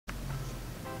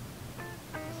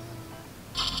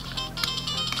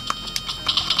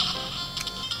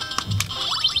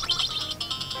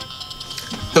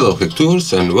Hello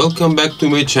hackers and welcome back to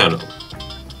my channel.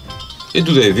 In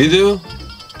today's video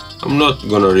I'm not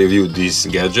gonna review this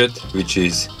gadget, which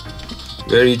is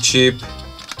very cheap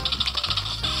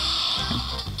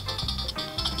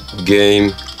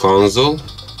game console.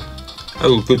 I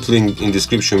will put link in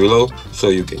description below so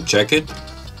you can check it.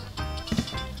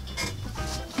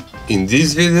 In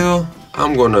this video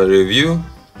I'm gonna review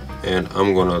and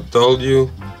I'm gonna tell you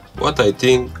what I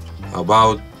think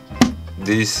about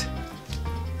this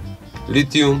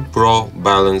Lithium Pro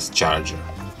balance charger.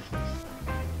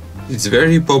 It's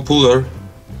very popular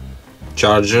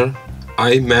charger,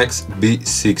 Imax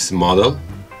B6 model,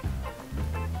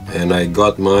 and I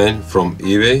got mine from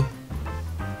eBay.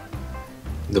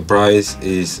 The price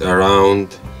is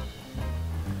around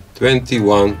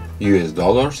 21 US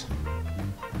dollars,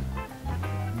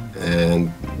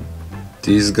 and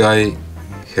this guy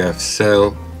have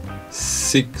sell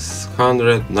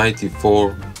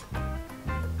 694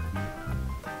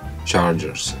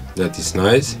 chargers. That is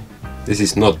nice. This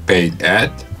is not paid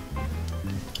ad.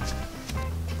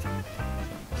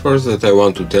 First that I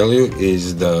want to tell you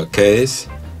is the case,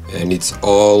 and it's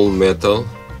all metal.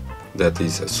 That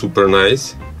is super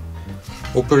nice.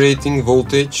 Operating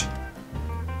voltage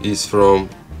is from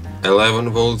 11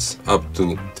 volts up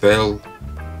to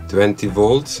 20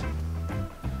 volts.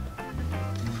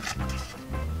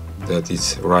 That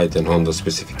is written on the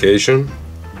specification.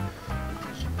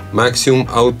 Maximum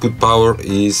output power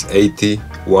is 80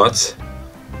 watts,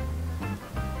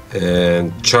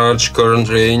 and charge current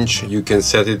range you can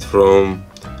set it from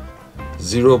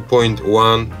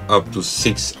 0.1 up to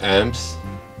 6 amps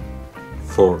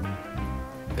for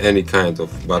any kind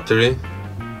of battery.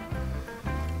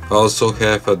 Also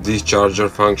have a discharger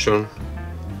function.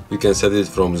 You can set it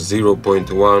from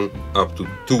 0.1 up to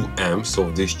 2 amps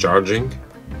of discharging.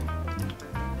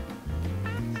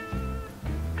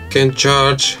 Can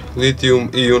charge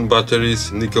lithium-ion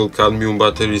batteries, nickel-cadmium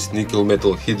batteries,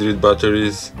 nickel-metal hydride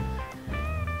batteries,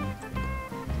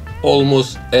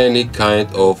 almost any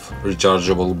kind of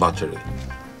rechargeable battery.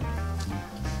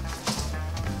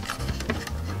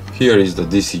 Here is the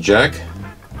DC jack.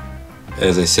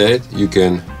 As I said, you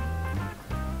can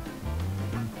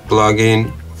plug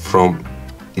in from,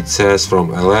 it says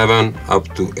from 11 up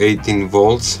to 18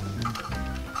 volts.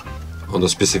 On the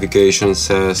specification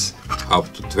says up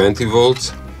to 20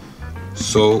 volts,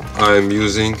 so I'm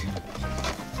using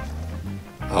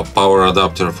a power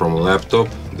adapter from a laptop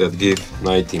that gives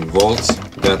 19 volts.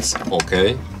 That's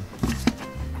okay.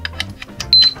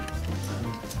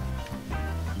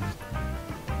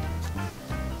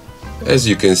 As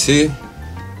you can see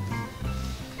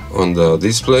on the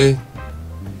display,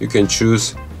 you can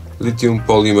choose lithium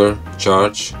polymer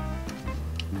charge.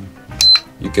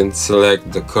 You can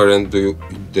select the current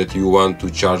that you want to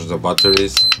charge the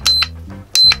batteries.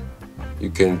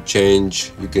 You can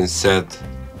change, you can set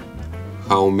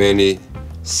how many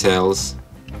cells,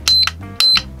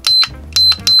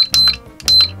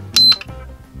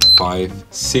 5,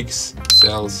 6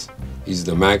 cells is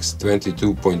the max,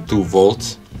 22.2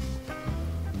 volts.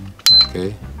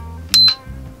 Okay.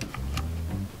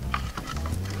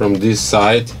 From this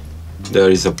side there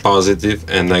is a positive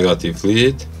and negative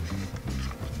lead.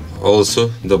 Also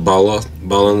the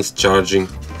balance charging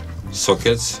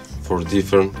sockets for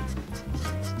different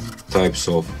types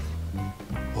of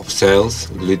cells,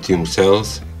 lithium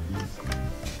cells.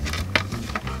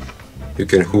 You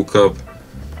can hook up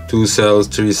 2 cells,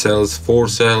 3 cells, 4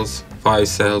 cells, 5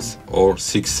 cells or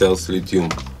 6 cells lithium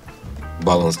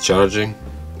balance charging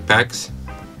packs.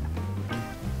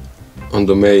 On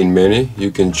the main menu you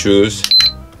can choose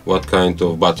what kind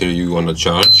of battery you want to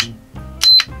charge.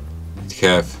 It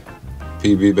have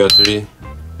PB battery,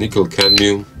 nickel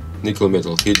cadmium, nickel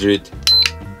metal hydride,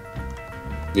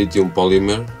 lithium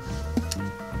polymer.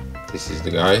 This is the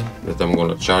guy that I'm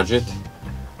gonna charge it.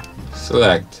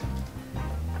 Select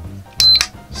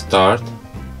start,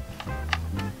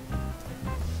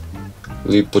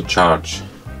 LiPo charge.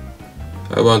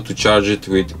 I want to charge it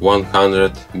with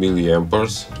 100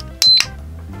 milliamperes.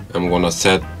 I'm gonna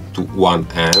set to 1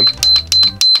 amp.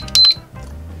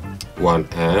 1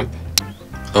 amp.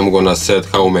 I'm gonna set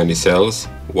how many cells,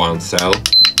 1 cell,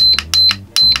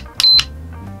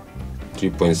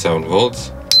 3.7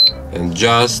 volts, and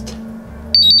just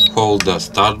hold the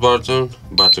start button,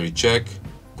 battery check,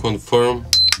 confirm.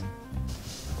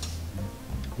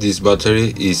 This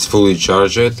battery is fully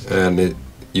charged, and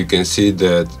you can see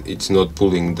that it's not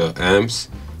pulling the amps.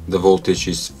 The voltage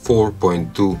is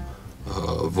 4.2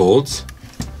 volts.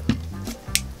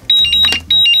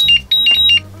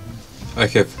 I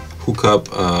have hook up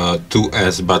a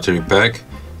 2S battery pack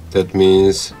That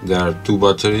means there are two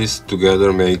batteries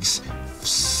together makes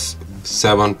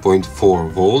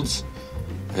 7.4 volts,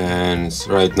 and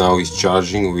right now it's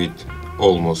charging with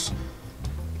almost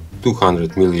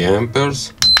 200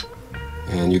 milliamperes,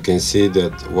 and you can see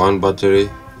that one battery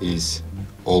is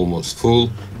almost full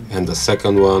and the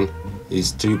second one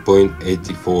is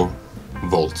 3.84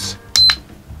 volts.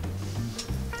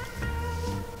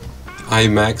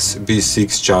 Imax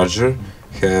B6 charger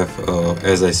have,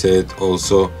 as I said,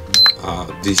 also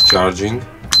discharging,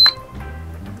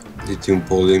 lithium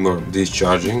polymer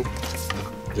discharging.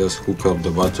 Just hook up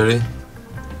the battery.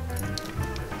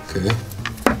 Okay.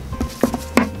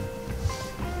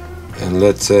 And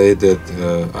let's say that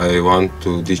I want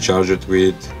to discharge it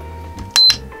with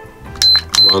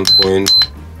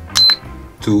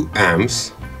 1.2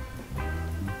 amps.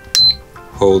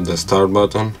 Hold the start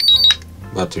button,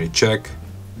 battery check,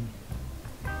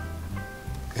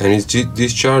 and it's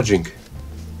discharging.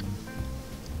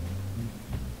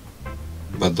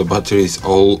 But the battery is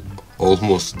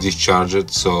almost discharged,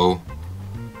 so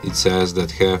it says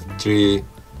that have 3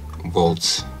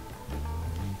 volts.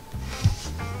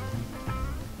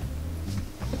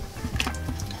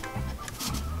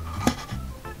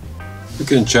 You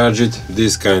can charge it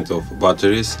this kind of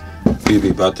batteries,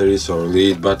 PB batteries or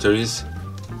lead batteries.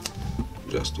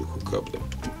 Just to hook up the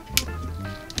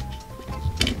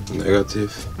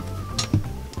negative,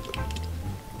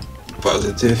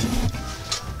 positive.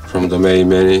 From the main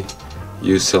menu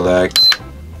you select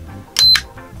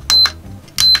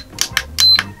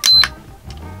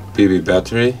PB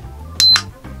battery,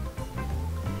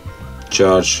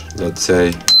 charge, let's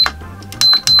say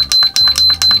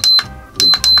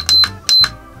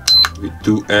with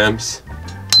 2 amps.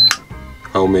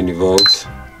 How many volts?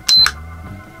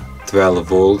 12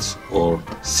 volts or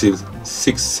 6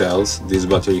 cells. This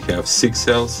battery have 6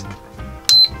 cells.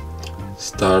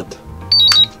 Start,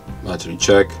 battery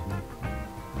check,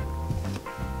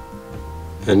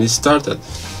 and it started.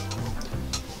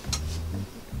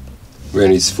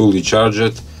 When it's fully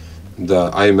charged,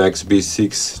 the Imax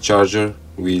B6 charger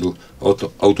will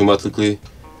automatically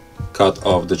cut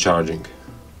off the charging,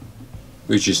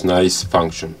 which is nice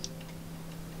function.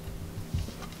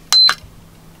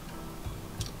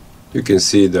 You can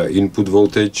see the input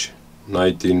voltage,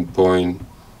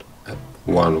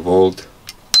 19.1 volt,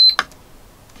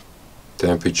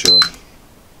 temperature,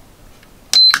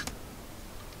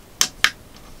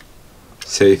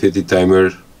 safety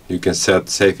timer. You can set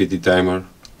safety timer,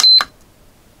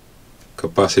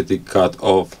 capacity cut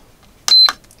off.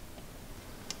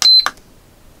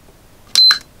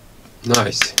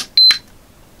 Nice.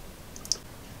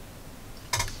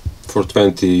 For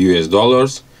 $20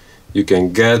 US, you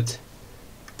can get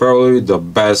probably the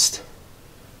best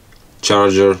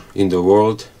charger in the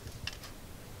world,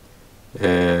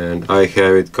 and I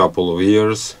have it couple of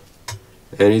years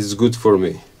and it's good for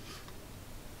me.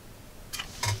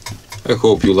 I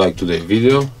hope you liked today's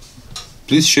video.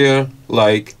 Please share,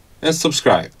 like and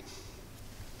subscribe.